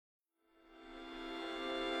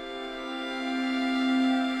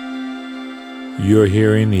You're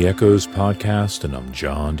hearing the Echoes podcast, and I'm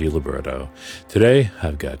John DiLiberto. Today,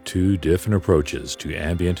 I've got two different approaches to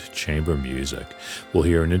ambient chamber music. We'll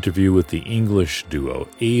hear an interview with the English duo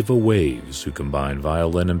AVAWaves, who combine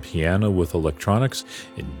violin and piano with electronics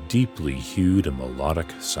in deeply hued and melodic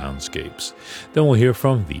soundscapes. Then we'll hear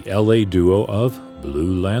from the LA duo of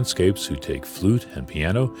Blue Landscapes, who take flute and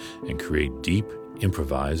piano and create deep,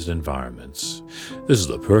 improvised environments. This is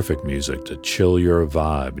the perfect music to chill your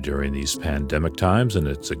vibe during these pandemic times, and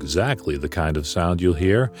it's exactly the kind of sound you'll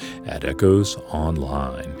hear at Echoes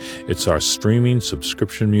Online. It's our streaming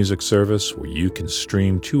subscription music service where you can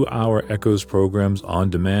stream 2-hour Echoes programs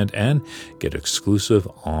on demand and get exclusive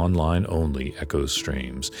online-only Echoes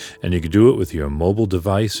streams. And you can do it with your mobile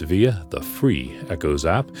device via the free Echoes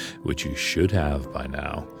app, which you should have by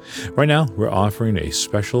now. Right now, we're offering a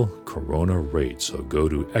special Corona rate, so go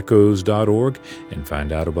to echoes.org and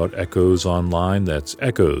find out about Echoes Online. That's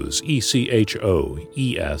Echoes, ECHOES.org,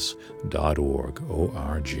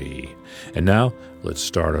 O-R-G. And now, let's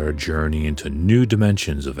start our journey into new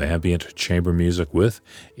dimensions of ambient chamber music with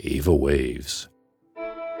AVAWaves.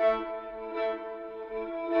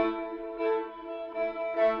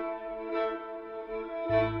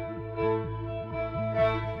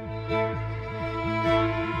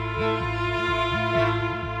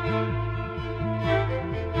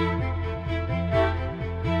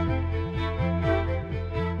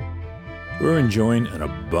 We're enjoying an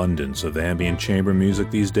abundance of ambient chamber music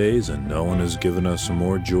these days, and no one has given us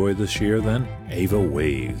more joy this year than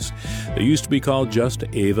AVAWaves. They used to be called just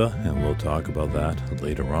Ava, and we'll talk about that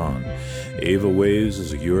later on. AVAWaves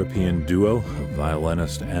is a European duo of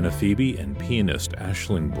violinist Anna Phoebe and pianist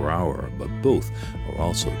Aisling Brouwer, but both are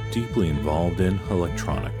also deeply involved in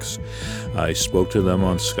electronics. I spoke to them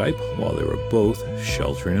on Skype while they were both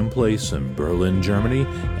sheltering in place in Berlin, Germany,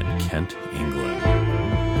 and Kent, England.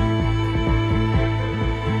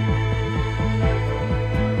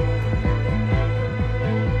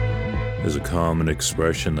 There's a common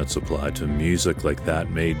expression that's applied to music like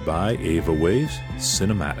that made by AVAWaves,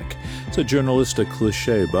 cinematic. It's a journalistic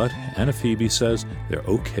cliche, but Anna Phoebe says they're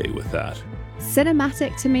okay with that.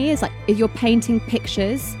 Cinematic to me is like if you're painting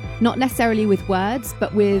pictures, not necessarily with words,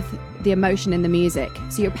 but with the emotion in the music.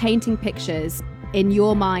 So you're painting pictures in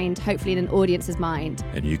your mind, hopefully in an audience's mind.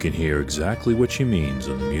 And you can hear exactly what she means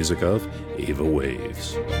in the music of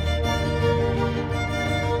AVAWaves.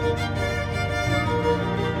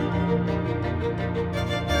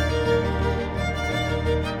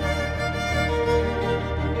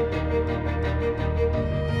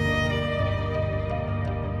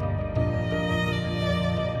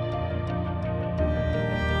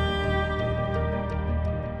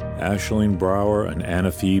 Aisling Brouwer and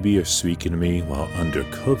Anna Phoebe are speaking to me while under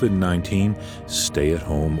COVID-19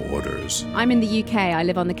 stay-at-home orders. I'm in the UK, I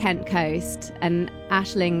live on the Kent coast, and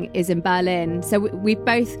Aisling is in Berlin. So we've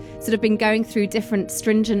both sort of been going through different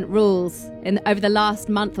stringent rules over the last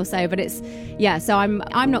month or so, but so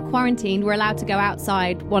I'm not quarantined. We're allowed to go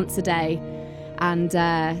outside once a day. And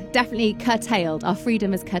definitely curtailed. Our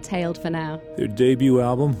freedom is curtailed for now. Their debut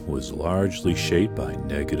album was largely shaped by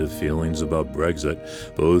negative feelings about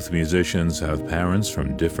Brexit. Both musicians have parents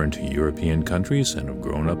from different European countries and have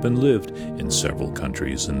grown up and lived in several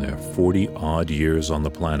countries in their 40-odd years on the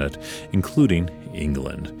planet, including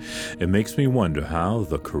England. It makes me wonder how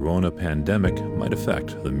the corona pandemic might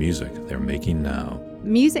affect the music they're making now.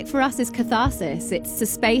 Music for us is catharsis. It's a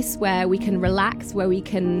space where we can relax, where we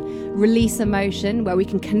can release emotion, where we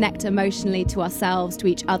can connect emotionally to ourselves, to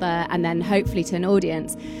each other, and then hopefully to an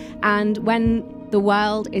audience. And when the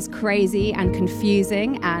world is crazy and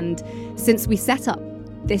confusing, and since we set up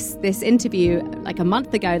this interview like a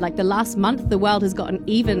month ago, like the last month, the world has gotten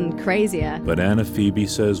even crazier. But Anna Phoebe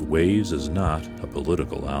says Waves is not a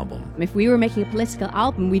political album. If we were making a political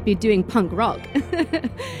album, we'd be doing punk rock.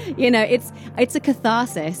 It's a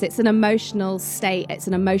catharsis. It's an emotional state. It's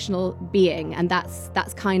an emotional being, and that's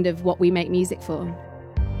kind of what we make music for.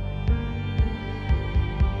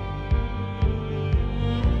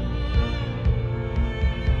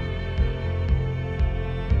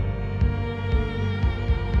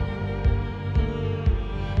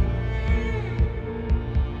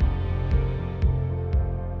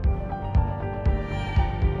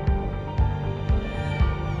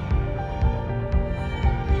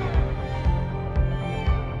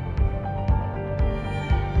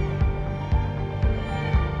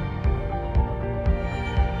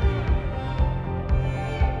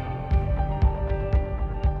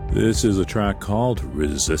 This is a track called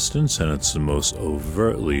Resistance, and it's the most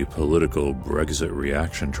overtly political Brexit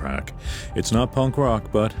reaction track. It's not punk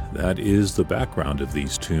rock, but that is the background of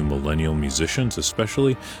these two millennial musicians,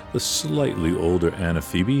 especially the slightly older Anna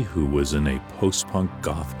Phoebe, who was in a post-punk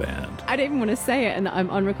goth band. I don't even want to say it, and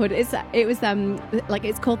I'm on record. It's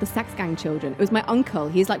called the Sex Gang Children. It was my uncle.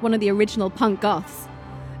 He's like one of the original punk goths.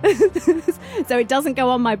 So it doesn't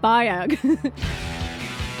go on my bio.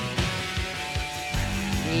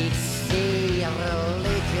 We say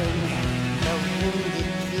religion, the wounded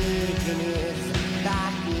legion is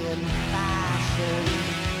back in fashion.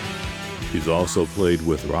 He's also played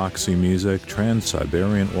with Roxy Music,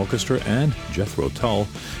 Trans-Siberian Orchestra, and Jethro Tull,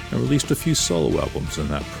 and released a few solo albums in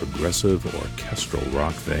that progressive orchestral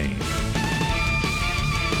rock vein.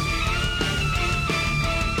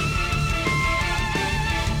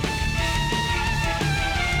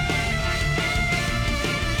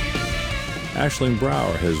 Aisling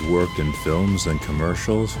Brower has worked in films and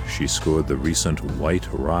commercials. She scored the recent White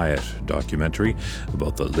Riot documentary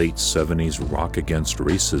about the late 70s rock against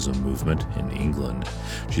racism movement in England.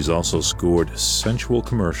 She's also scored sensual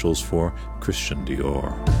commercials for Christian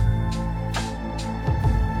Dior.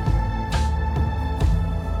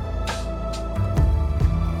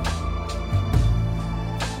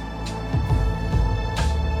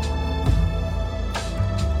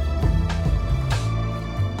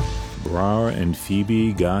 Brower and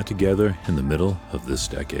Phoebe got together in the middle of this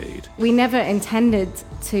decade. We never intended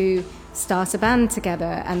to start a band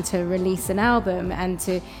together and to release an album and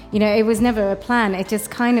to, it was never a plan. It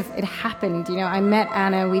just it happened. I met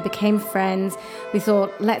Anna, we became friends. We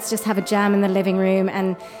thought, let's just have a jam in the living room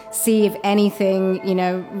and see if anything,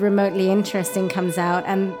 remotely interesting comes out.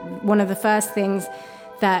 And one of the first things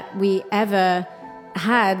that we ever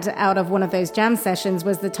had out of one of those jam sessions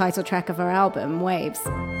was the title track of our album, Waves.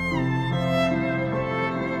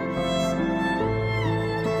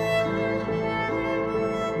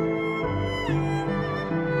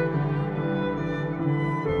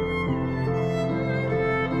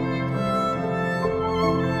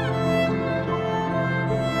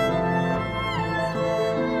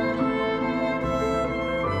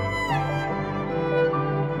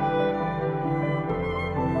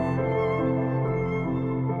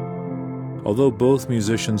 Although both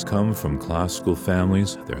musicians come from classical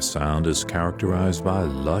families, their sound is characterized by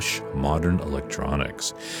lush, modern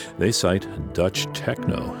electronics. They cite Dutch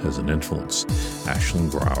techno as an influence.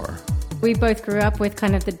 Aisling Brower. We both grew up with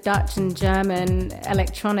kind of the Dutch and German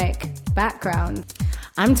electronic background.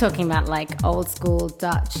 I'm talking about like old school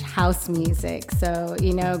Dutch house music. So,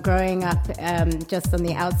 growing up just on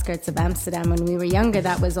the outskirts of Amsterdam when we were younger,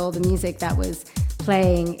 that was all the music that was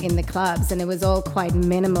playing in the clubs, and it was all quite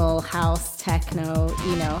minimal house, techno,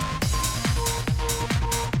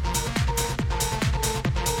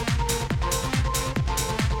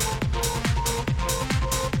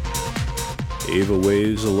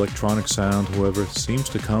 AVAWaves' electronic sound, however, seems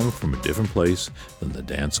to come from a different place than the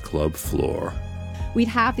dance club floor. We'd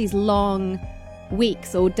have these long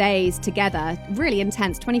weeks or days together, really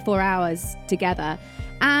intense, 24 hours together.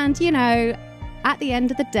 And, at the end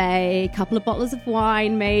of the day, a couple of bottles of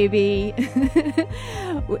wine maybe,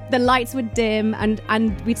 the lights would dim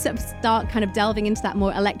and we'd sort of start kind of delving into that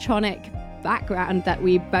more electronic background that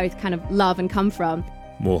we both kind of love and come from.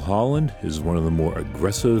 Mulholland is one of the more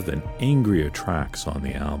aggressive and angrier tracks on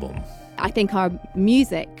the album. I think our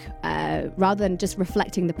music, rather than just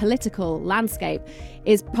reflecting the political landscape,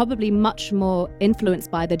 is probably much more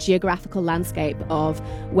influenced by the geographical landscape of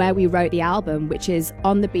where we wrote the album, which is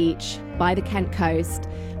on the beach, by the Kent coast,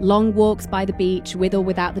 long walks by the beach with or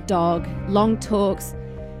without the dog, long talks,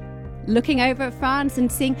 looking over at France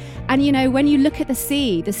and seeing, and when you look at the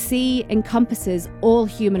sea encompasses all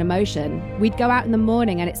human emotion. We'd go out in the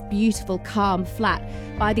morning and it's beautiful, calm, flat.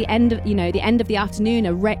 By the end of the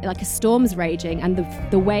afternoon, like a storm's raging and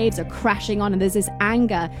the waves are crashing on, and there's this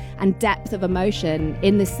anger and depth of emotion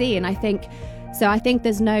in the sea. And I think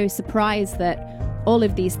there's no surprise that all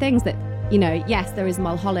of these things that, yes, there is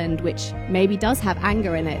Mulholland, which maybe does have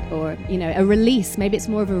anger in it, or, a release. Maybe it's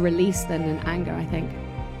more of a release than an anger, I think.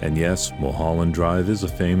 And yes, Mulholland Drive is a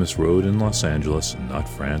famous road in Los Angeles, not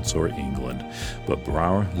France or England. But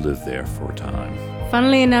Brower lived there for a time.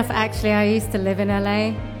 Funnily enough, actually, I used to live in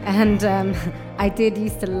LA, and I did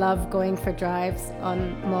used to love going for drives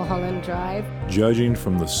on Mulholland Drive. Judging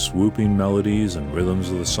from the swooping melodies and rhythms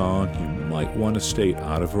of the song, you might want to stay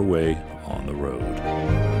out of her way on the road.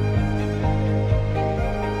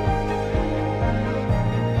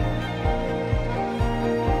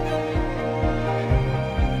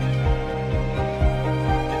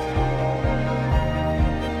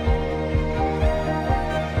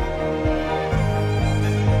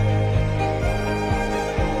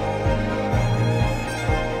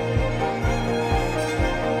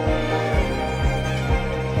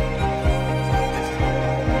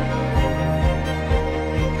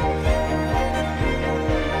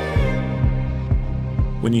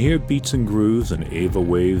 When you hear beats and grooves in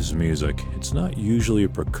AVAWaves music, it's not usually a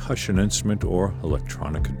percussion instrument or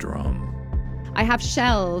electronic drum. I have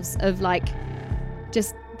shelves of like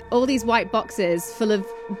just all these white boxes full of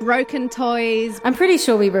broken toys. I'm pretty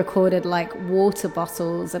sure we recorded like water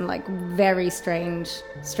bottles and like very strange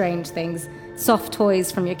things, soft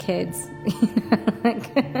toys from your kids.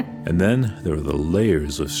 And then there are the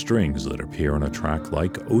layers of strings that appear on a track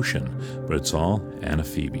like Ocean, but it's all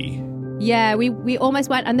AVAWaves. Yeah, we almost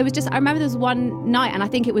went, and I remember there was one night, and I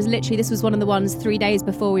think it was literally, this was one of the ones 3 days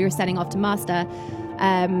before we were setting off to master.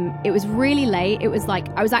 It was really late. It was like,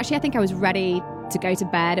 I think I was ready to go to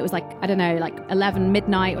bed. It was like, I don't know, like 11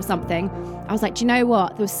 midnight or something. I was like, do you know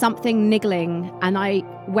what? There was something niggling. And I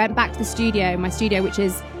went back to the studio, my studio, which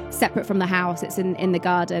is separate from the house. It's in the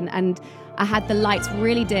garden. And I had the lights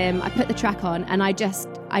really dim. I put the track on and I just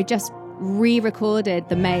re-recorded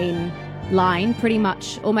the main line pretty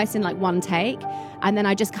much almost in like one take. And then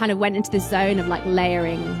I just kind of went into this zone of like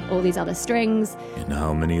layering all these other strings. And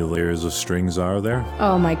how many layers of strings are there?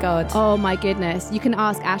 Oh my God. Oh my goodness. You can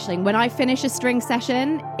ask Aisling. When I finish a string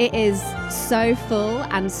session, it is so full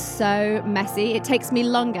and so messy. It takes me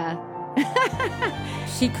longer.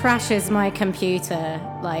 She crashes my computer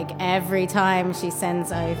like every time she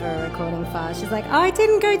sends over a recording file. She's like, oh, I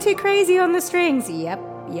didn't go too crazy on the strings. Yep.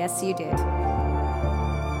 Yes, you did.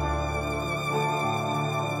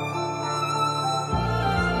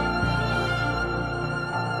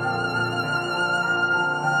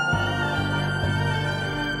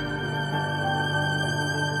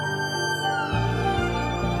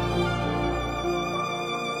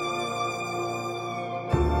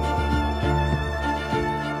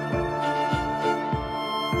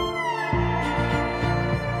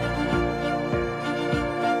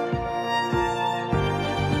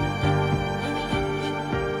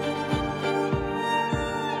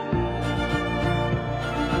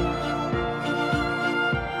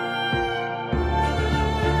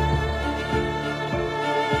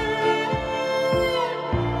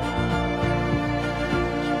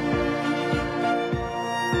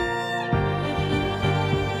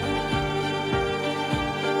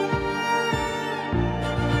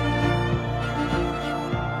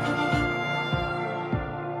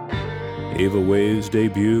 AVAWaves'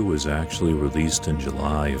 debut was actually released in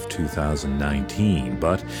July of 2019,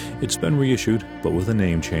 but it's been reissued, but with a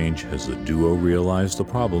name change, as the duo realized the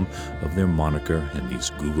problem of their moniker in these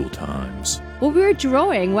Google times. Well, we were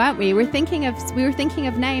drawing, weren't we? We were thinking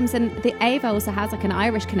of names, and the Ava also has like an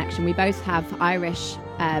Irish connection. We both have Irish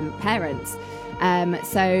parents. And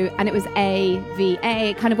it was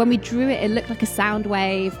AVA. Kind of when we drew it, it looked like a sound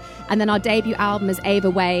wave. And then our debut album is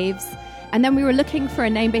AVAWaves. And then we were looking for a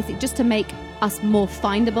name basically just to make us more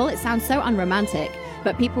findable. It sounds so unromantic,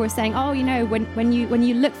 but people were saying, oh, you know, when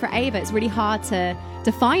you look for Ava, it's really hard to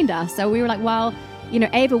find us. So we were like, well, you know,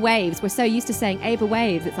 AVAWaves, we're so used to saying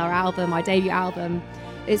AVAWaves, it's our album, our debut album.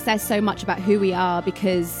 It says so much about who we are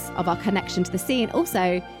because of our connection to the scene.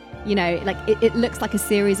 Also, you know, like it looks like a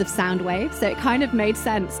series of sound waves, so it kind of made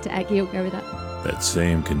sense to go with that. That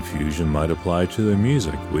same confusion might apply to their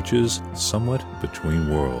music, which is somewhat between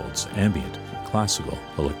worlds, ambient, classical,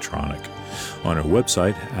 electronic. On her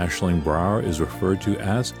website, Aisling Brower is referred to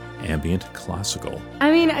as ambient classical. I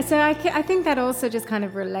mean, so I think that also just kind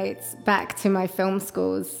of relates back to my film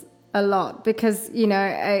schools a lot because, you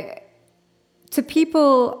know, to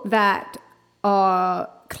people that are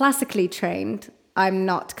classically trained, I'm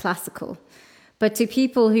not classical. But to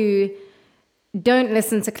people who don't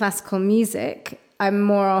listen to classical music, I'm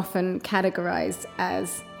more often categorized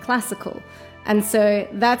as classical. And so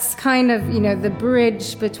that's kind of, you know, the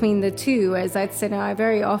bridge between the two, as I'd say, I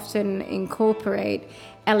very often incorporate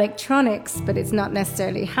electronics, but it's not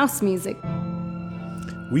necessarily house music.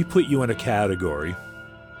 We put you in a category.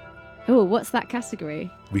 Oh, what's that category?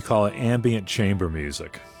 We call it ambient chamber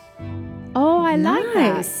music. Oh, I like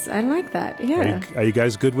Nice. that. I like that, yeah. Are you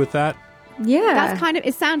guys good with that? Yeah. That's kind of,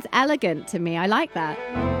 it sounds elegant to me. I like that.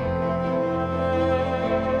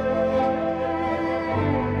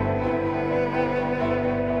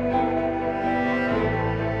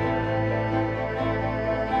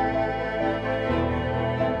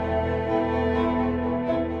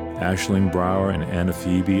 Aisling Brower and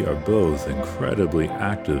AVAWaves are both incredibly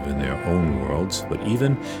active in their own worlds, but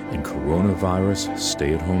even in coronavirus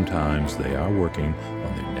stay-at-home times, they are working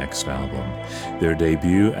on their next album. Their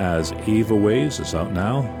debut as AVAWaves is out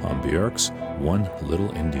now on Björk's One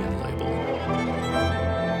Little Indian label.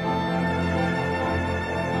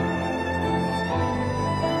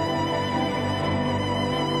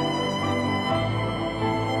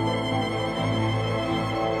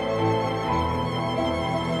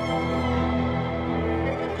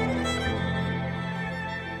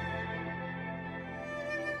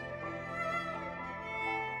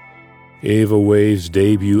 AVAWaves'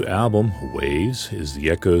 debut album, Waves, is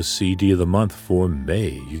the Echoes CD of the Month for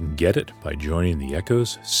May. You can get it by joining the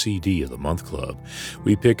Echoes CD of the Month Club.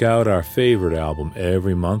 We pick out our favorite album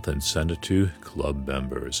every month and send it to club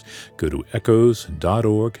members. Go to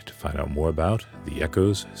echoes.org to find out more about the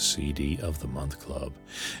Echoes CD of the Month Club.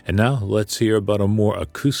 And now let's hear about a more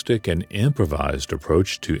acoustic and improvised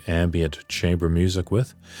approach to ambient chamber music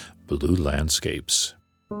with Blue Landscapes.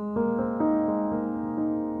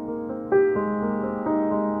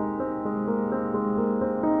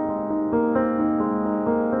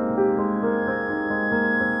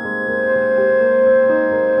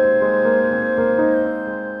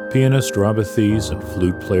 Pianist Robert Thies and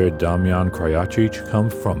flute player Damian Krajacic come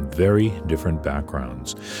from very different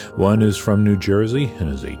backgrounds. One is from New Jersey and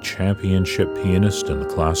is a championship pianist in the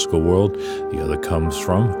classical world. The other comes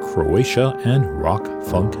from Croatia and rock,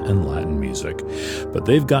 funk, and Latin music. But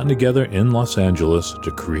they've gotten together in Los Angeles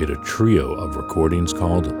to create a trio of recordings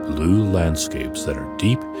called Blue Landscapes that are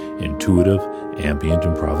deep, intuitive, ambient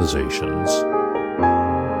improvisations.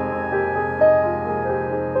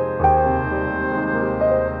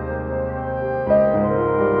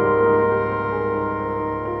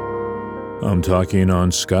 I'm talking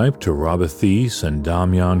on Skype to Robert Thies and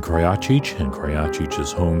Damian Krajacic in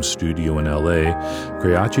Krajacic's home studio in L.A.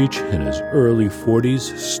 Krajacic, in his early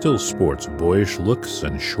 40s, still sports boyish looks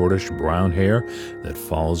and shortish brown hair that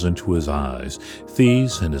falls into his eyes.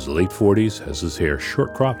 Thies, in his late 40s, has his hair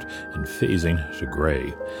short-cropped and phasing to gray.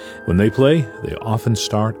 When they play, they often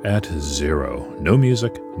start at zero. No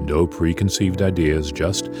music, no preconceived ideas,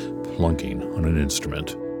 just plunking on an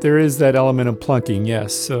instrument. There is that element of plunking,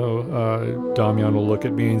 yes. So Damian will look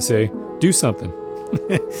at me and say, do something.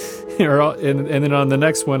 and then on the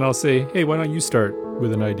next one, I'll say, hey, why don't you start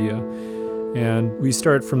with an idea? And we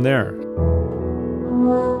start from there.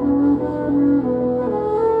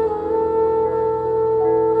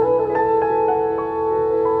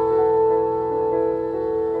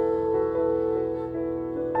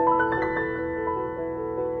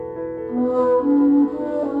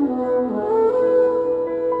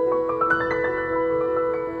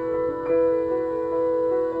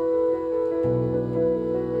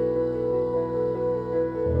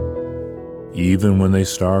 Even when they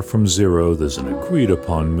start from zero, there's an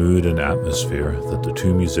agreed-upon mood and atmosphere that the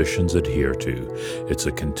two musicians adhere to. It's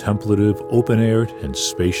a contemplative, open-aired, and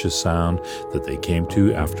spacious sound that they came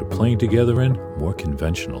to after playing together in more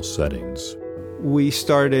conventional settings. We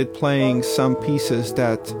started playing some pieces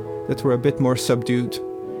that were a bit more subdued.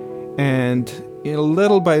 And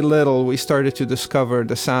little by little, we started to discover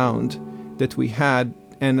the sound that we had.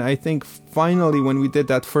 And I think finally when we did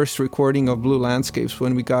that first recording of Blue Landscapes,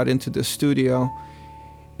 when we got into the studio,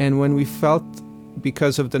 and when we felt,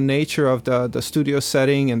 because of the nature of the studio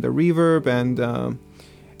setting and the reverb and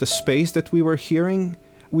the space that we were hearing,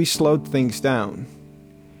 we slowed things down.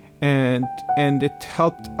 And it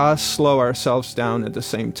helped us slow ourselves down at the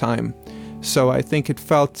same time. So I think it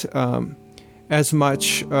felt as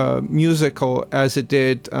much musical as it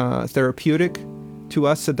did therapeutic to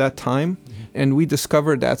us at that time. And we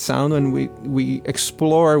discovered that sound and we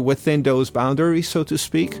explore within those boundaries, so to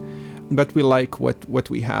speak, but we like what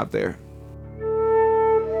we have there.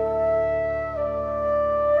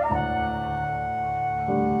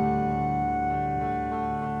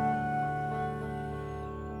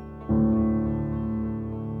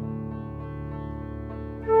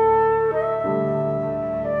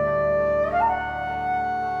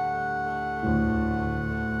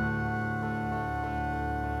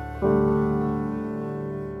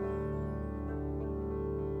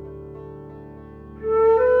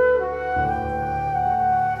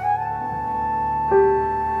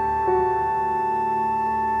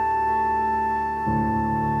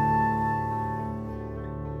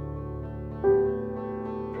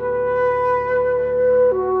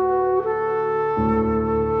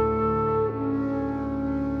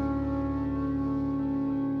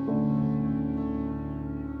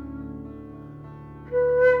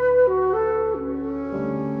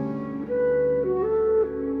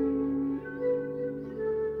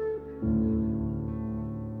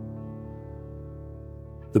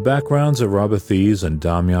 The backgrounds that Robert Thies and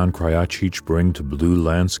Damian Krajacic bring to Blue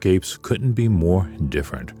Landscapes couldn't be more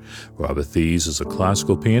different. Robert Thies is a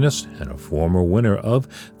classical pianist and a former winner of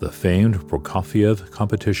the famed Prokofiev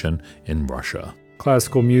competition in Russia.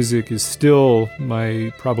 Classical music is still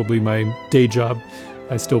probably my day job.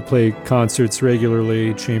 I still play concerts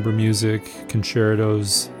regularly, chamber music,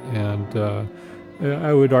 concertos, and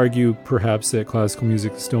I would argue perhaps that classical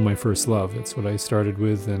music is still my first love. It's what I started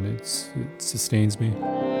with, and it sustains me.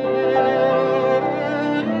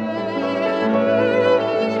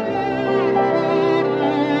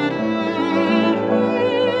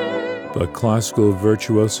 classical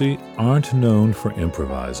virtuosi aren't known for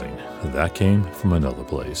improvising. That came from another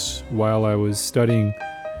place. While I was studying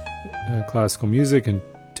classical music and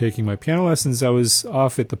taking my piano lessons, I was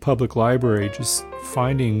off at the public library just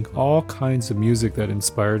finding all kinds of music that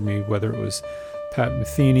inspired me, whether it was Pat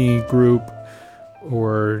Metheny group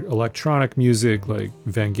or electronic music like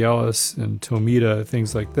Vangelis and Tomita,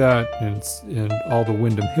 things like that, and all the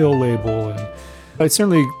Windham Hill label. And I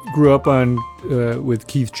certainly grew up on with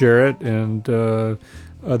Keith Jarrett and other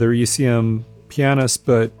ECM pianists,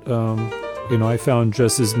 but I found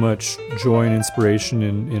just as much joy and inspiration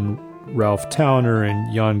in Ralph Towner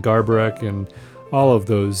and Jan Garbarek and all of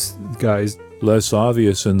those guys. Less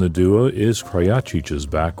obvious in the duo is Krajacic's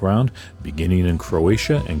background, beginning in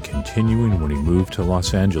Croatia and continuing when he moved to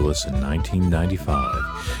Los Angeles in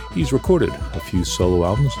 1995. He's recorded a few solo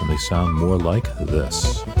albums and they sound more like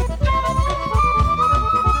this.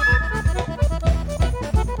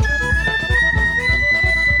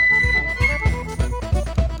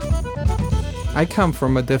 I come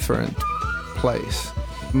from a different place.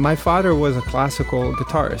 My father was a classical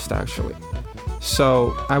guitarist, actually.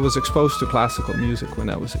 So I was exposed to classical music when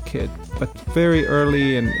I was a kid. But very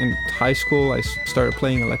early in high school, I started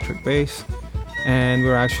playing electric bass. And we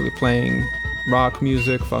were actually playing rock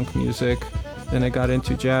music, funk music. Then I got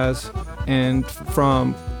into jazz. And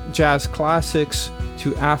from jazz classics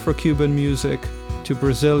to Afro-Cuban music, to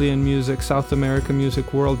Brazilian music, South American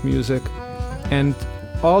music, world music. And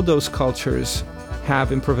all those cultures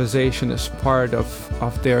have improvisation as part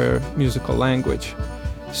of their musical language.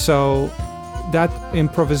 So that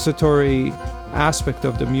improvisatory aspect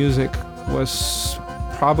of the music was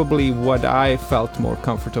probably what I felt more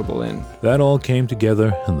comfortable in. That all came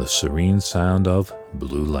together in the serene sound of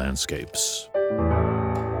Blue Landscapes.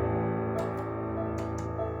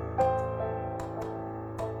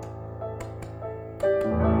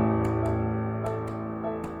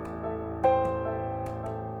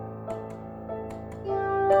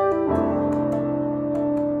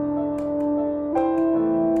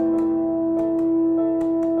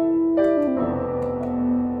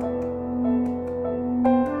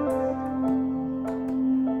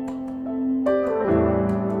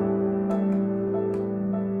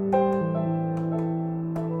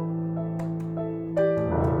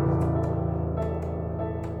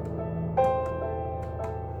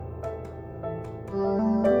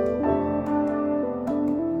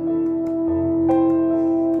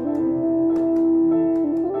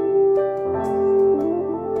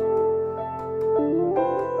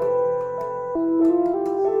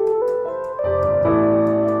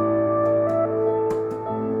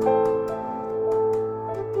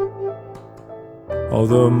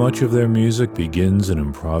 Although much of their music begins in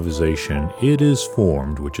improvisation, it is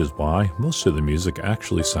formed, which is why most of the music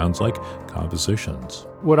actually sounds like compositions.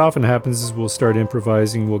 What often happens is we'll start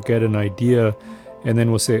improvising, we'll get an idea, and then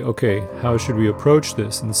we'll say, okay, how should we approach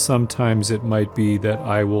this? And sometimes it might be that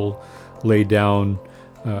I will lay down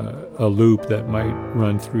a loop that might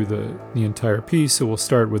run through the entire piece, so we'll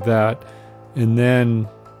start with that, and then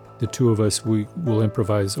the two of us, we will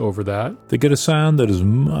improvise over that. They get a sound that is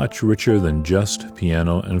much richer than just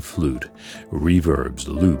piano and flute. Reverbs,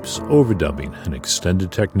 loops, overdubbing, and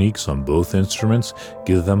extended techniques on both instruments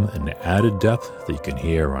give them an added depth that you can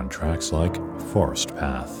hear on tracks like Forest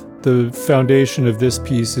Path. The foundation of this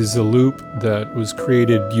piece is a loop that was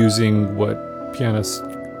created using what pianists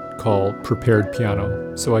call prepared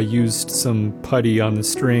piano. So I used some putty on the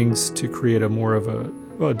strings to create a more of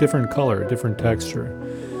a different color, a different texture.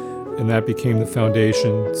 And that became the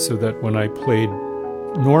foundation so that when I played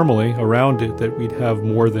normally around it, that we'd have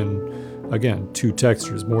more than, again, two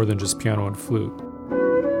textures, more than just piano and flute.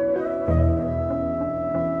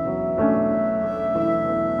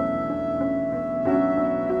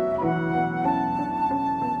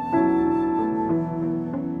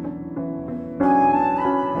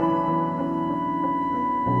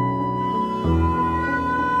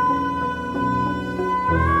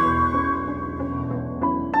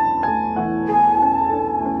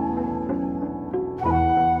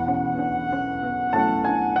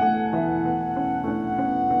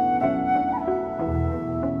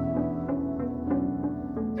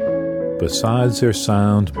 Besides their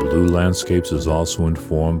sound, Blue Landscapes is also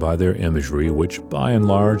informed by their imagery, which by and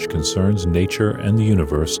large concerns nature and the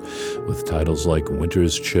universe, with titles like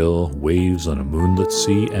Winter's Chill, Waves on a Moonlit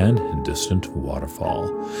Sea, and Distant Waterfall.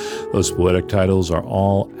 Those poetic titles are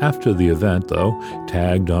all after the event, though,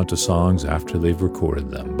 tagged onto songs after they've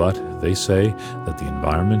recorded them, but they say that the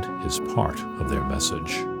environment is part of their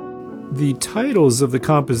message. The titles of the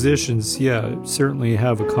compositions, certainly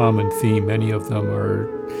have a common theme. Many of them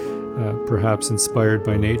are perhaps inspired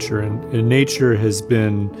by nature. And nature has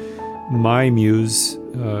been my muse.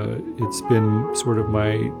 It's been sort of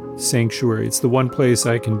my sanctuary. It's the one place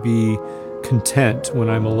I can be content when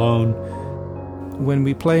I'm alone. When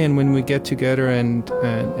we play and when we get together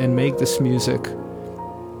and make this music,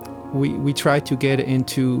 we try to get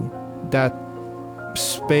into that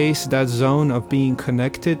space, that zone of being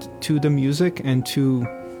connected to the music and to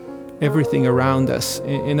everything around us.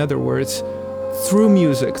 In other words, through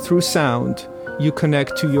music, through sound, you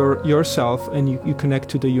connect to yourself and you connect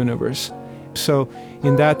to the universe. So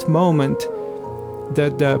in that moment,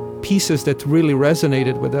 the pieces that really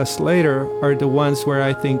resonated with us later are the ones where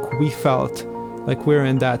I think we felt like we're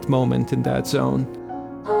in that moment, in that zone.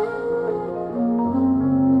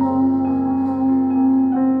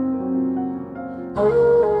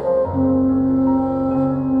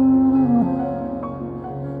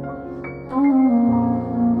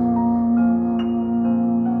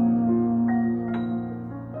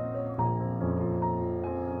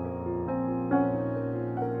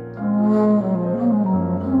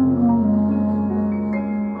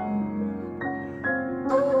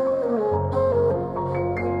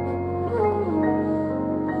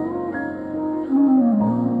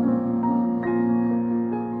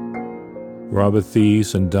 Robert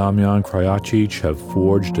Thies and Damian Krajacic have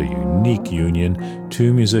forged a unique union,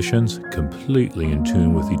 two musicians completely in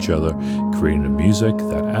tune with each other, creating a music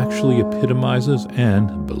that actually epitomizes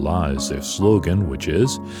and belies their slogan, which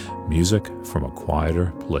is music from a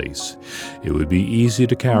quieter place. It would be easy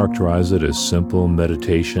to characterize it as simple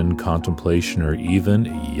meditation, contemplation, or even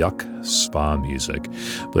yuck spa music,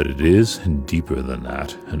 but it is deeper than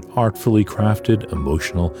that, an artfully crafted,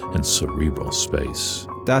 emotional, and cerebral space.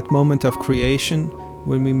 That moment of creation,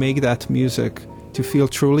 when we make that music, to feel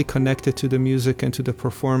truly connected to the music and to the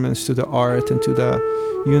performance, to the art and to the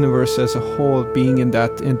universe as a whole, being in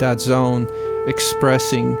that zone,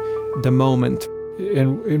 expressing the moment.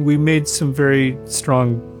 And we made some very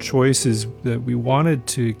strong choices that we wanted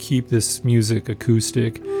to keep this music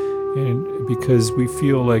acoustic, and because we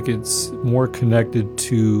feel like it's more connected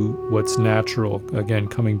to what's natural, again,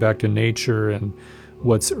 coming back to nature and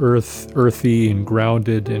what's earthy and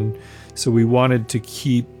grounded, and so we wanted to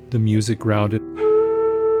keep the music grounded.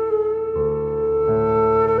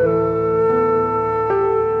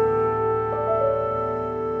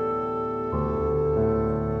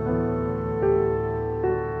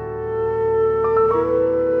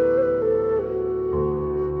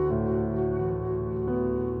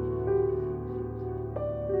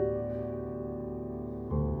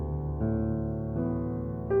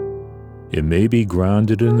 It may be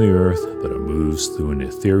grounded in the earth, but it moves through an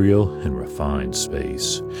ethereal and refined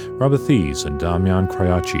space. Robert Thies and Damian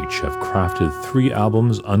Krajacic have crafted 3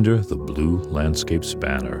 albums under the Blue Landscapes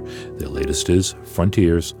banner. Their latest is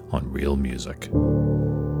Frontiers on Real Music.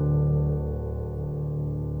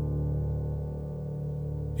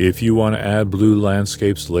 If you want to add Blue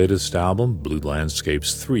Landscapes' latest album, Blue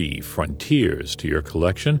Landscapes 3 Frontiers, to your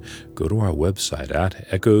collection, go to our website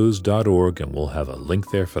at echoes.org and we'll have a link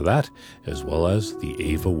there for that, as well as the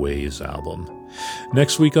AVAWaves album.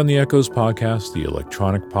 Next week on the Echoes podcast, the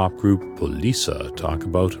electronic pop group Polisa talk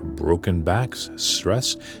about broken backs,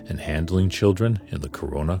 stress, and handling children in the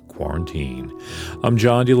corona quarantine. I'm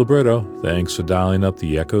John DiLiberto. Thanks for dialing up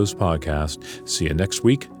the Echoes podcast. See you next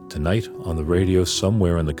week, tonight on the radio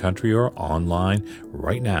somewhere in the country, or online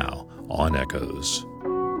right now on Echoes.